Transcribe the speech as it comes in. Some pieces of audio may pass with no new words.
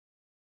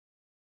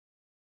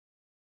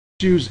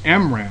Use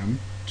MRAM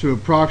to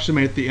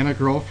approximate the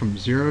integral from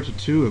 0 to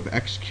 2 of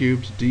x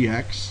cubed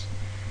dx.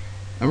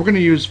 And we're going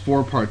to use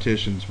 4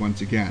 partitions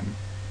once again.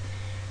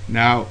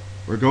 Now,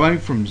 we're going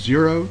from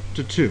 0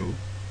 to 2,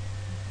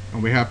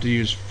 and we have to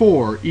use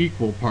 4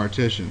 equal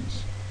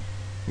partitions.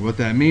 And what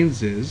that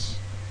means is,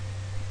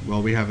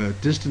 well, we have a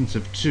distance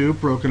of 2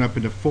 broken up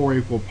into 4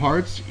 equal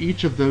parts.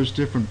 Each of those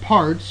different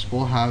parts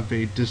will have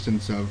a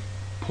distance of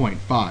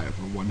 0.5,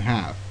 or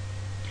 1/2.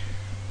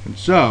 And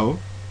so,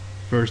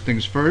 first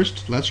things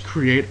first, let's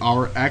create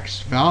our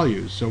x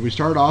values. So we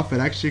start off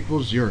at x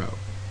equals 0.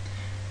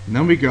 And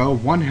then we go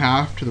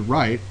 1/2 to the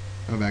right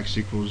of x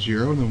equals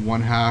 0, and then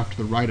 1/2 to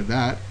the right of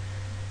that,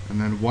 and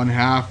then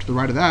 1/2 to the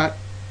right of that,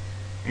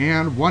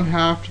 and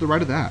 1/2 to the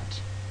right of that.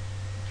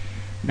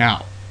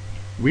 Now,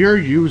 we are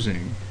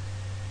using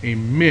a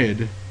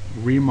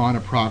mid-Riemann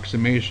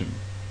approximation.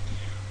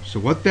 So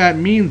what that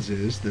means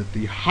is that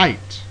the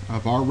height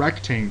of our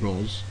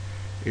rectangles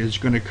is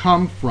going to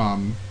come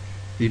from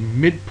the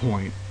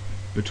midpoint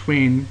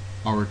between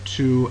our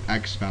two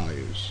x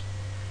values.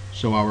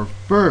 So our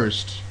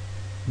first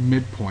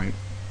midpoint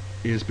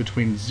is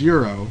between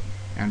 0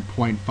 and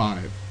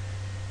 0.5.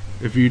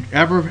 If you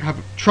ever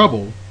have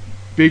trouble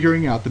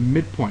figuring out the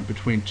midpoint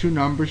between two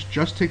numbers,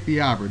 just take the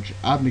average,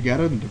 add them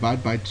together, and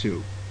divide by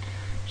 2.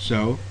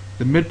 So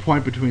the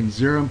midpoint between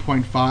 0 and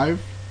 0.5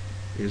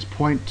 is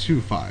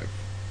 0.25.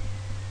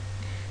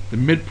 The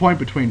midpoint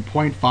between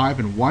 0.5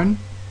 and 1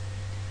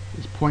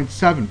 is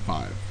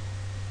 0.75.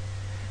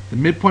 The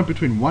midpoint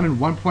between 1 and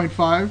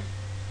 1.5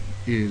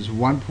 is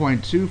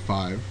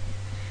 1.25,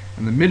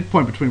 and the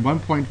midpoint between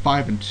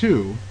 1.5 and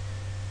 2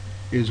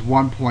 is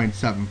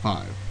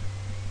 1.75.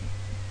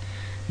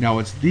 Now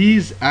it's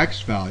these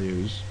x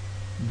values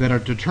that are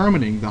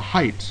determining the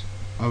height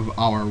of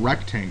our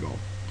rectangle.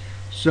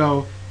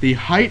 So the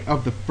height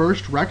of the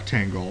first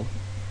rectangle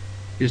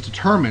is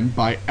determined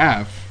by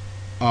f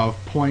of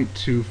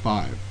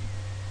 0.25.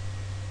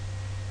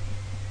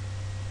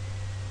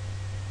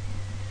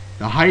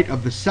 The height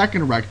of the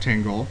second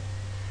rectangle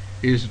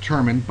is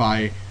determined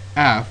by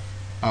f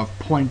of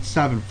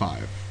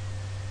 0.75.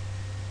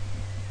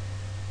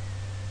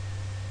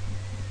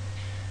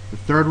 The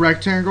third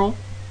rectangle,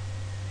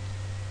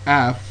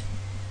 f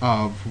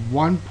of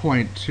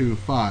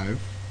 1.25,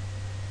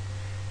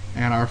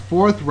 and our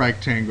fourth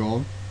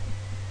rectangle,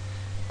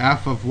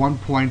 f of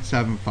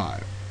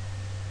 1.75.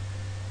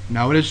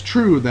 Now it is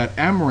true that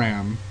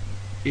MRAM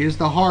is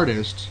the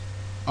hardest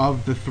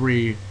of the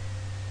 3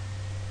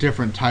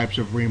 different types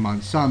of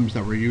Riemann sums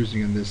that we're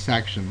using in this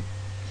section.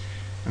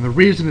 And the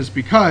reason is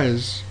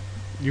because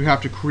you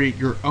have to create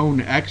your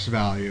own x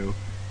value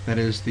that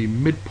is the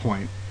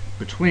midpoint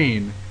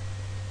between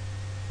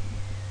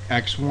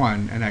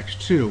x1 and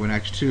x2 and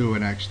x2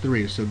 and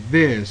x3. So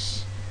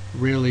this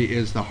really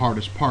is the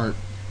hardest part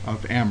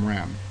of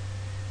MRAM.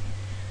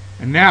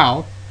 And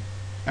now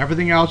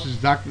everything else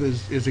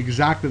is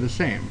exactly the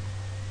same.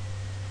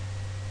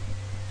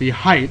 The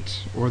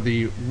height, or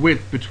the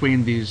width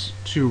between these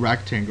two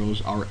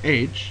rectangles, our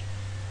h,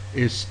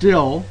 is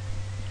still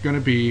going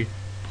to be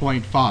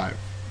 0.5,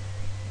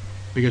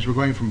 because we're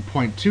going from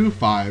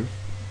 0.25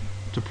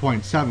 to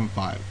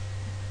 0.75.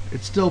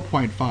 It's still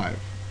 0.5,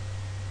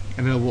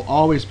 and it will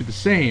always be the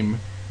same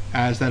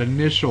as that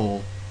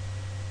initial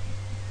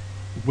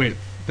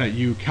width that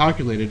you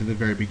calculated in the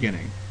very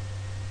beginning,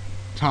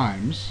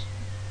 times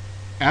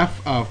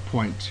f of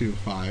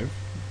 0.25,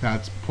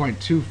 that's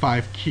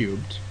 0.25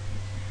 cubed,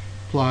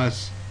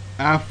 plus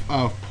f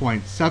of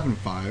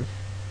 0.75,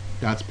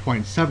 that's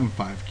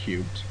 0.75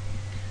 cubed,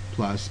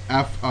 plus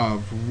f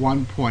of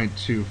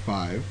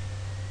 1.25,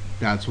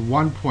 that's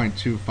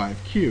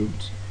 1.25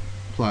 cubed,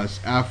 plus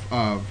f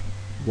of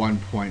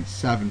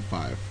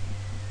 1.75,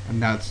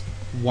 and that's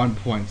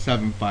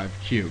 1.75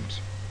 cubed.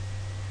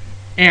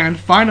 And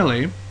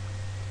finally,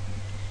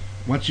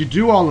 once you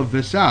do all of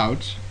this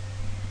out,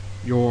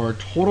 your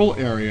total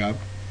area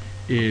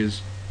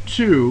is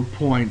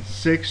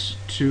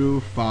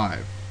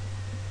 2.625.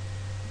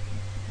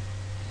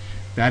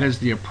 That is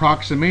the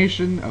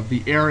approximation of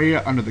the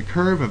area under the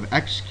curve of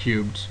x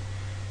cubed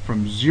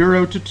from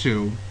 0 to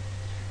 2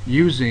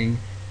 using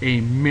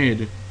a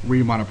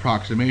mid-Riemann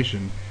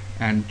approximation.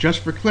 And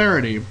just for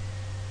clarity,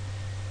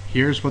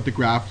 here's what the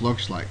graph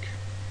looks like.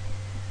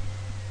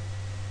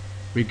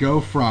 We go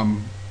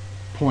from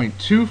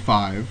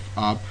 0.25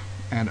 up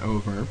and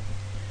over.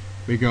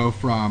 We go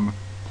from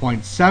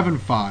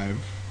 0.75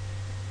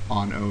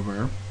 on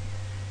over,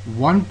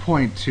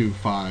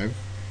 1.25,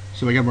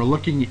 so again we're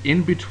looking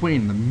in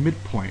between, the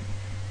midpoint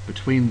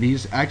between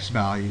these x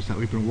values that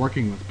we've been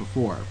working with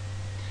before,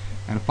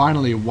 and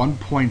finally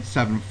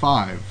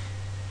 1.75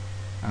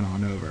 and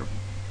on over.